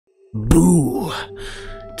Boo!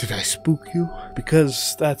 Did I spook you?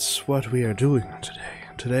 Because that's what we are doing today.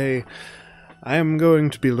 Today, I am going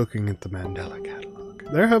to be looking at the Mandela Catalog.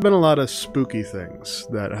 There have been a lot of spooky things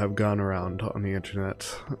that have gone around on the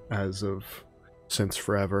internet since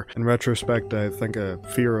forever. In retrospect, I think a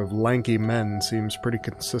fear of lanky men seems pretty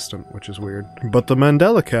consistent, which is weird. But the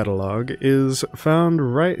Mandela Catalog is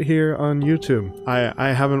found right here on YouTube.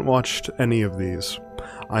 I haven't watched any of these.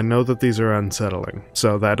 I know that these are unsettling,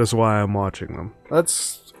 so that is why I'm watching them.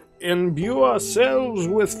 Let's imbue ourselves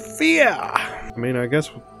with fear! I mean, I guess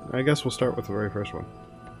we'll start with the very first one.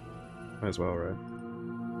 Might as well, right?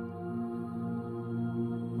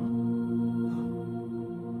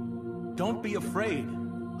 Don't be afraid.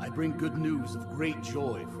 I bring good news of great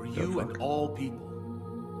joy for you and all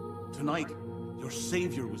people. Tonight, your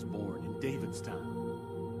Savior was born in David's town.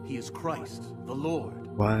 He is Christ, the Lord.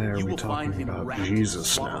 Why are you we will find talking him about wrapped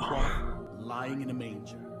Jesus in a now? cloth, lying in a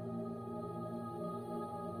manger.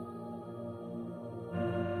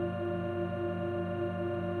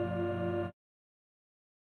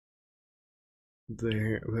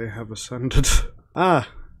 They have ascended. Ah,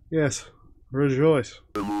 yes. Rejoice.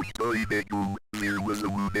 Alongside Bedroom, there was a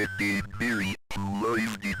woman named Mary, who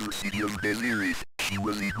lived in the city of Nazareth. She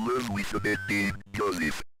was in love with a man named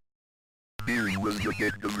Joseph. Mary was a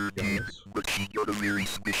younger virgin, but she got a very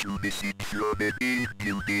special message from an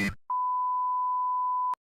angel named...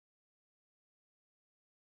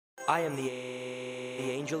 I am the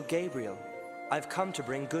angel Gabriel. I've come to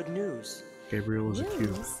bring good news. Gabriel is a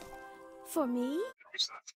cube. For me?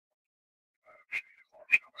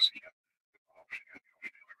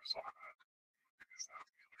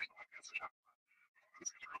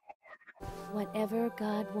 Whatever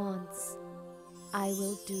God wants, I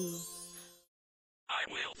will do. I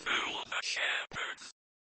will fool the shepherds.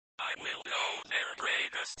 I will know their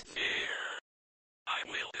greatest fear. I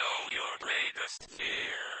will know your greatest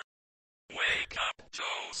fear. Wake up,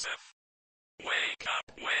 Joseph. Wake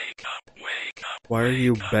up, wake up, wake up. Why are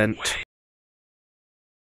you bent?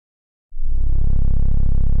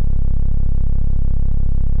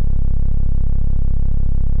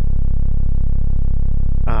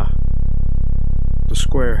 Ah. The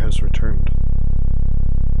square has returned.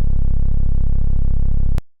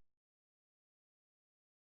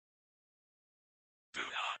 Do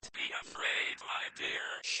not be afraid, my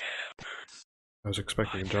dear shepherds. I was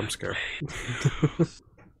expecting a jump scare. I am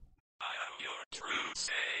your true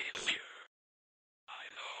savior. I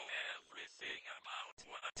know everything about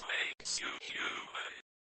what makes you human.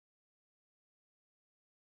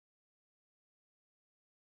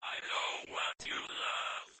 I know what you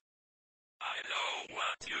love. I know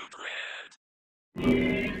what you dread.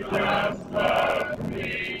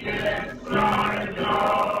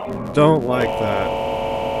 Don't like that.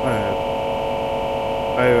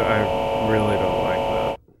 I really don't like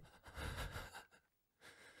that.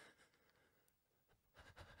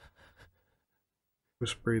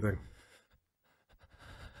 Who's breathing?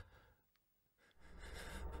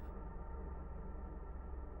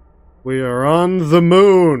 We are on the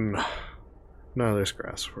moon! No, there's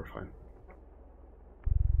grass. We're fine.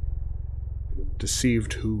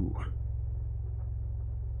 Deceived who?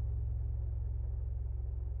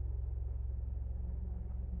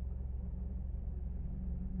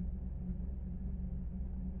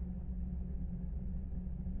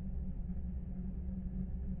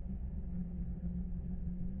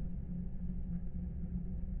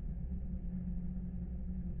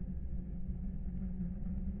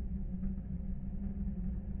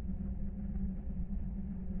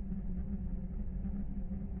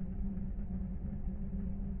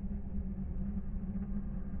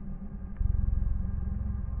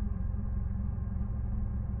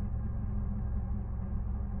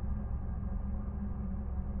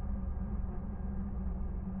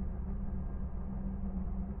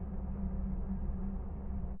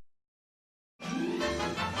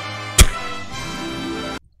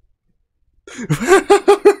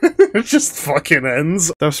 It just fucking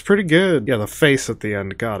ends. That was pretty good. Yeah, the face at the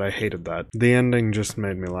end. God, I hated that. The ending just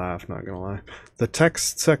made me laugh, not gonna lie. The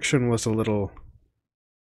text section was a little...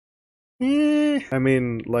 I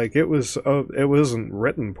mean, like, it wasn't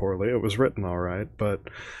written poorly. It was written alright, but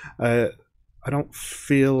I don't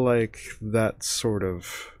feel like that sort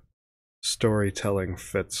of storytelling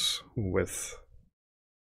fits with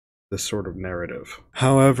this sort of narrative.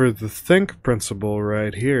 However, the think principle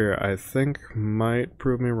right here, I think, might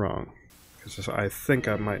prove me wrong. Because I think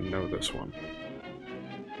I might know this one.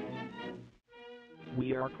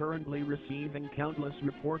 We are currently receiving countless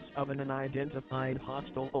reports of an unidentified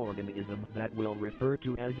hostile organism that we'll refer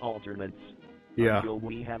to as alternates. Yeah. Until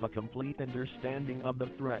we have a complete understanding of the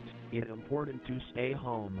threat, it's important to stay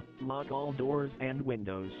home, lock all doors and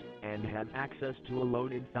windows, and have access to a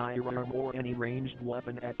loaded firearm or any ranged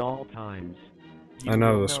weapon at all times. I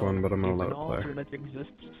know will this one, but I'm gonna if let an it play. alternate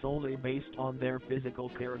exists solely based on their physical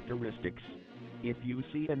characteristics. If you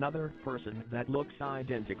see another person that looks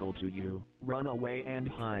identical to you, run away and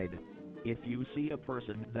hide. If you see a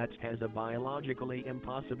person that has a biologically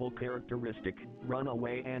impossible characteristic, run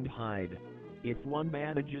away and hide. If one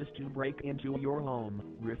manages to break into your home,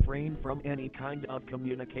 refrain from any kind of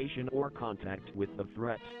communication or contact with the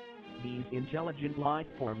threat. These intelligent life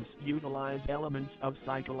forms utilize elements of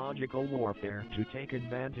psychological warfare to take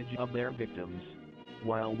advantage of their victims.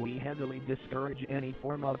 While we heavily discourage any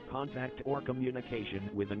form of contact or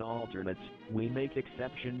communication with an alternate, we make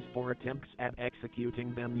exceptions for attempts at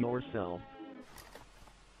executing them yourself.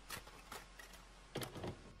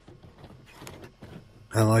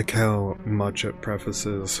 I like how much it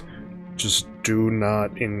prefaces, just do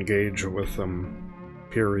not engage with them,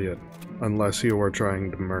 period, unless you are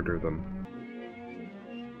trying to murder them.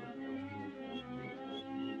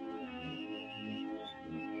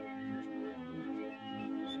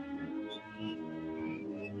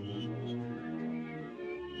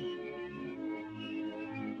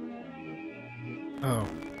 Oh.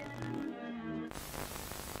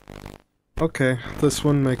 Okay, this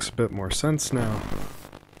one makes a bit more sense now.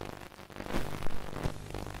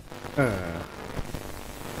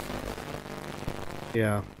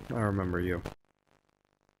 Yeah, I remember you.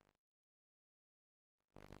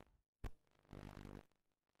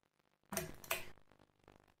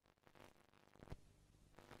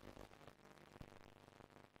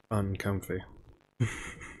 Uncomfy.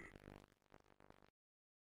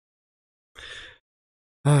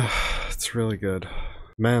 It's really good.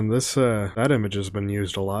 Man, that image has been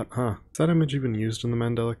used a lot, huh? Is that image even used in the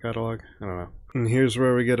Mandela Catalog? I don't know. And here's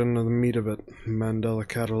where we get into the meat of it. Mandela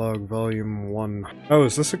Catalog Volume 1. Oh,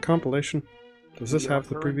 is this a compilation? Does this have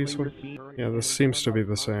the previous one? Yeah, this seems to be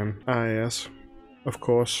the same. Ah, yes. Of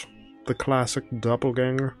course. The classic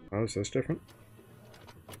doppelganger. Oh, is this different?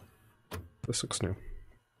 This looks new.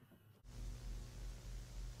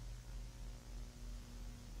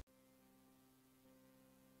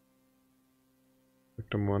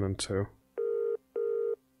 Victim 1 and 2.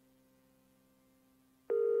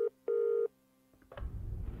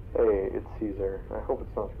 Hey, it's Caesar. I hope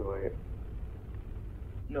it's not too late.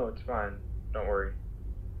 No, it's fine. Don't worry.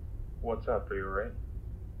 What's up? Are you alright?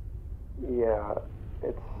 Yeah,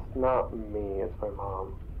 it's not me, it's my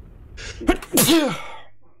mom.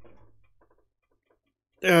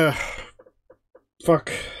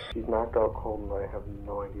 Fuck. She's knocked out cold and I have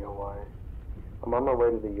no idea why. I'm on my way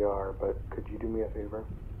to the ER, but could you do me a favor?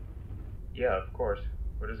 Yeah, of course.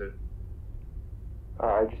 What is it?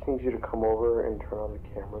 I just need you to come over and turn on the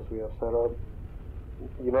cameras we have set up.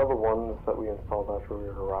 You know the ones that we installed after we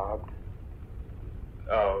were robbed?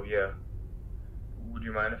 Oh, yeah. Would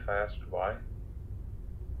you mind if I asked why?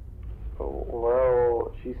 Oh,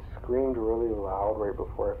 well, she screamed really loud right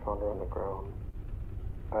before I found her on the ground.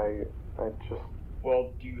 I just...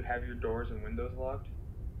 Well, do you have your doors and windows locked?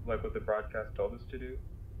 Like what the broadcast told us to do?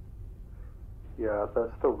 Yeah,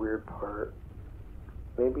 that's the weird part.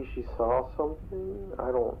 Maybe she saw something?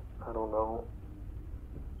 I don't know.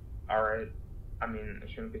 Alright. I mean, it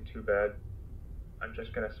shouldn't be too bad. I'm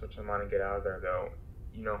just gonna switch them on and get out of there, though.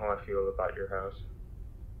 You know how I feel about your house.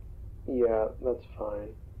 Yeah, that's fine.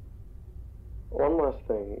 One last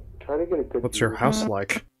thing. Try to get a good What's your house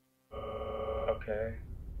like? Okay.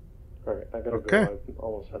 Alright, I gotta Okay. go. I'm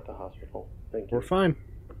almost at the hospital. Thank you. We're fine.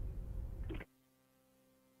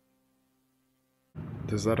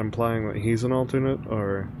 Is that implying that he's an alternate,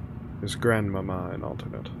 or is Grandmama an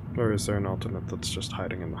alternate? Or is there an alternate that's just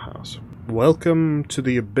hiding in the house? Welcome to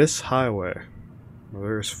the Abyss Highway, where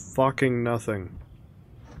there's fucking nothing.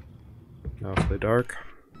 Awfully dark.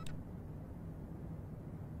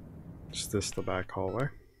 Is this the back hallway?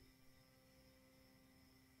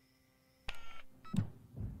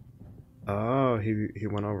 Oh, he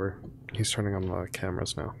went over. He's turning on the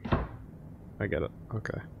cameras now. I get it.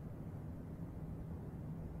 Okay.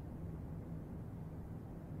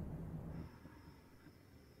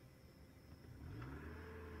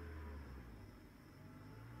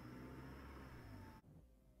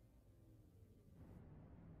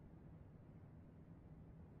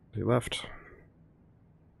 He left.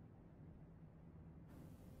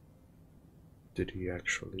 Did he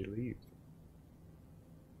actually leave?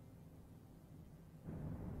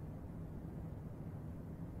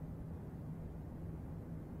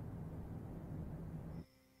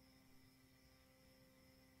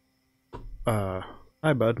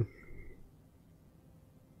 Hi, bud.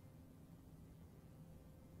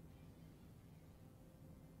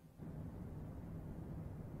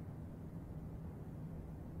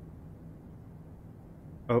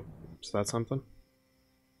 Oh, is that something?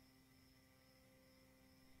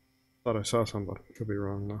 Thought I saw something. Could be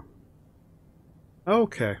wrong though.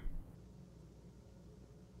 Okay.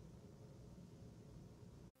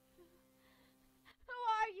 Who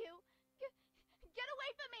are you? Get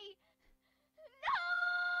away from me!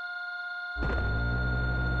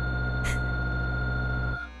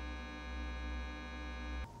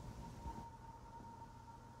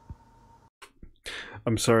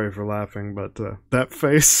 I'm sorry for laughing, but that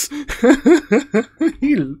face.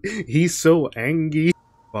 He's so angry.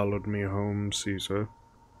 Followed me home, Caesar.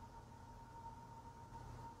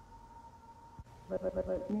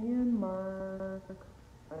 Let me in, Mark.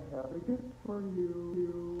 I have a gift for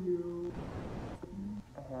you.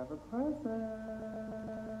 I have a present.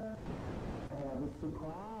 I have a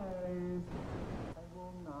surprise. I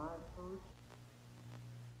will not hurt.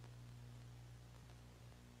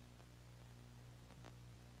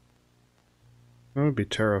 That would be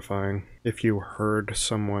terrifying if you heard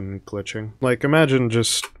someone glitching. Like, imagine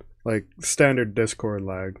just, like, standard Discord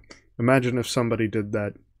lag. Imagine if somebody did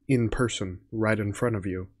that in person, right in front of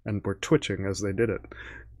you, and were twitching as they did it.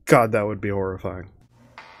 God, that would be horrifying.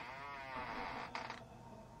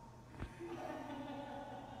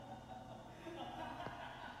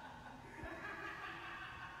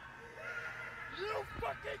 You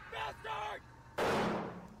fucking bastard!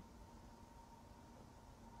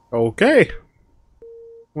 Okay.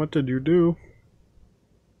 What did you do?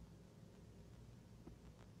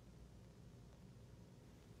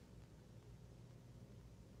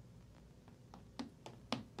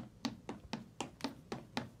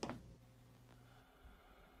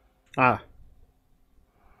 Ah.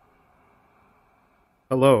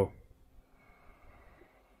 Hello.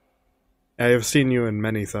 I have seen you in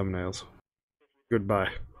many thumbnails.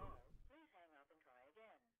 Goodbye.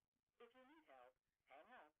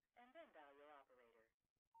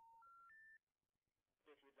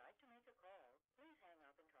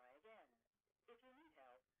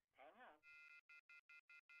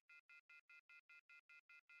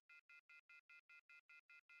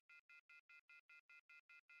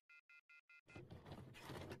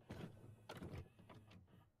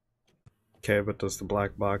 Okay, but does the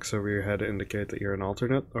black box over your head indicate that you're an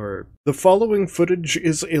alternate, or... The following footage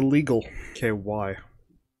is illegal. Okay, why?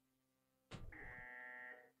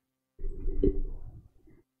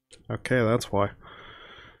 Okay, that's why.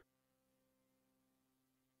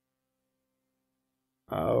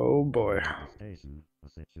 Oh boy. Station, a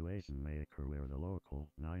situation may occur where the local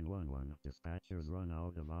 911 dispatchers run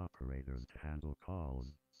out of operators to handle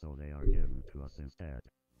calls, so they are given to us instead.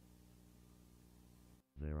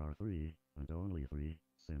 There are 3, and only 3,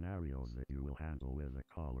 scenarios that you will handle with a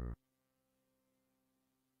caller.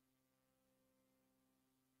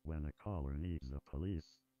 When a caller needs the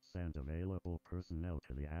police, send available personnel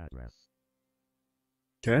to the address.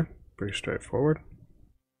 Okay, pretty straightforward.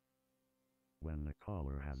 When the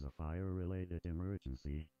caller has a fire-related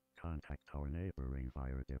emergency, contact our neighboring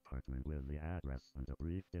fire department with the address and a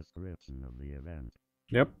brief description of the event.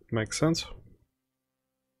 Yep, makes sense.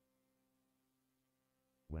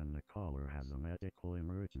 When the caller has a medical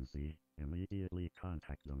emergency, immediately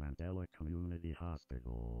contact the Mandela Community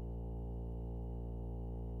Hospital.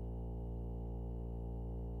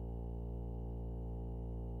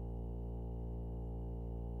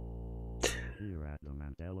 Here at the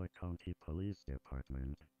Mandela County Police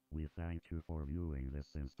Department, we thank you for viewing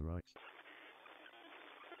this instruction.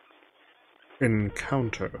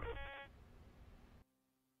 Encounter.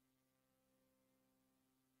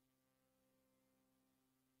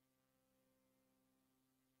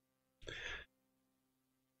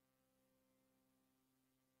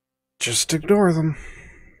 Just ignore them.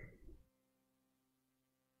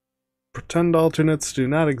 Pretend alternates do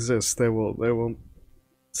not exist. They will.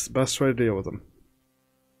 It's the best way to deal with them.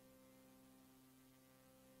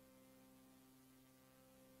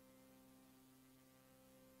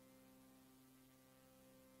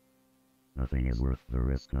 Nothing is worth the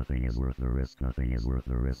risk, nothing is worth the risk, nothing is worth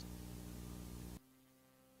the risk.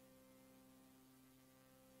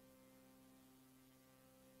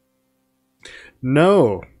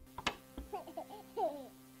 No!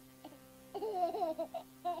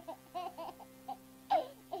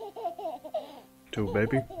 Two,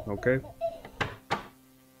 baby. Okay.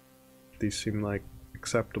 These seem like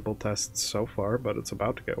acceptable tests so far, but it's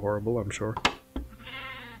about to get horrible, I'm sure.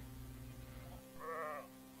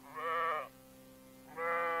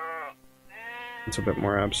 It's a bit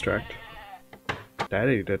more abstract.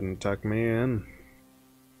 Daddy didn't tuck me in.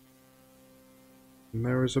 And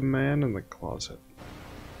there was a man in the closet.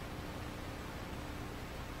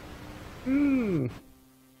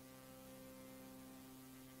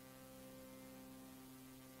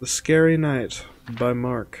 The Scary Night by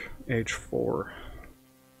Mark, age 4.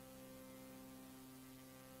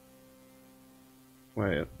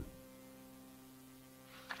 Wait.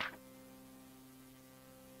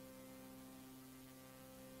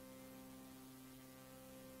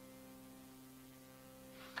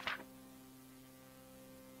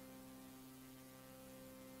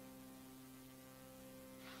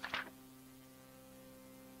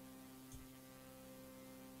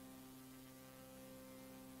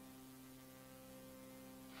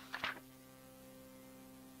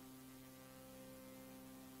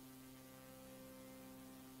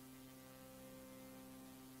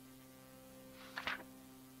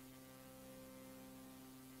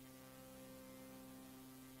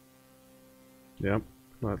 Yep,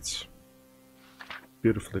 that's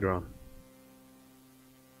beautifully drawn.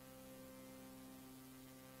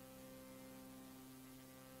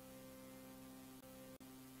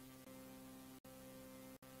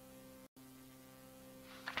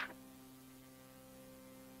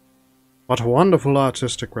 What a wonderful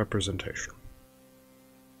artistic representation.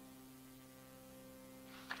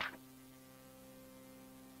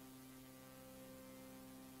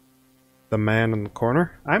 The man in the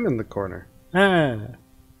corner? I'm in the corner. Ah.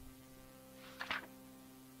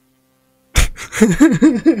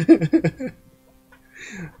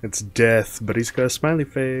 It's death, but he's got a smiley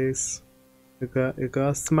face. You got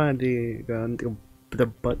a smiley. You got the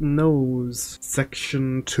button nose.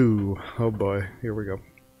 Section 2. Oh boy, here we go.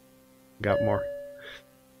 Got more.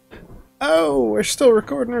 Oh, we're still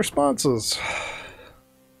recording responses.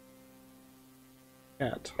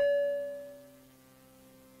 Cat.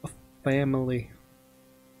 A family.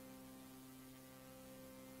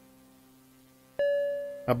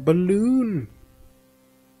 A balloon.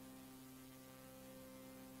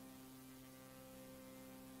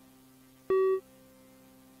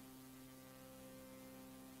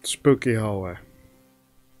 Spooky hallway.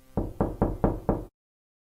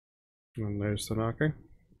 And there's the knocking.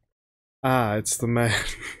 Ah, it's the man.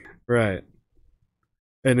 Right.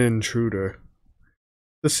 An intruder.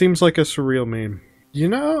 This seems like a surreal meme. You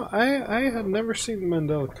know, I had never seen the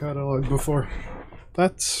Mandela Catalog before.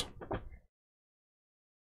 It's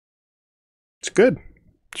good.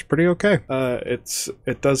 It's pretty okay.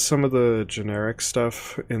 It does some of the generic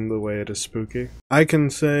stuff in the way it is spooky. I can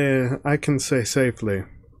say safely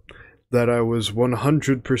that I was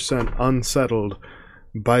 100% unsettled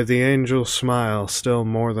by the angel smile still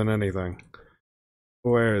more than anything.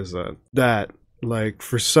 Where is that? That, like,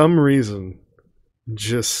 for some reason,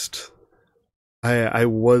 just I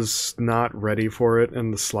was not ready for it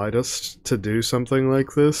in the slightest to do something like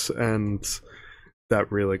this, and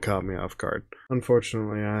that really caught me off guard.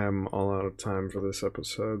 Unfortunately, I am all out of time for this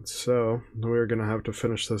episode, so we're gonna have to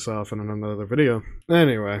finish this off in another video.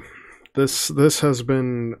 Anyway, this has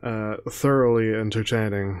been thoroughly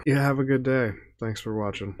entertaining. You have a good day. Thanks for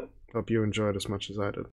watching. Hope you enjoyed as much as I did.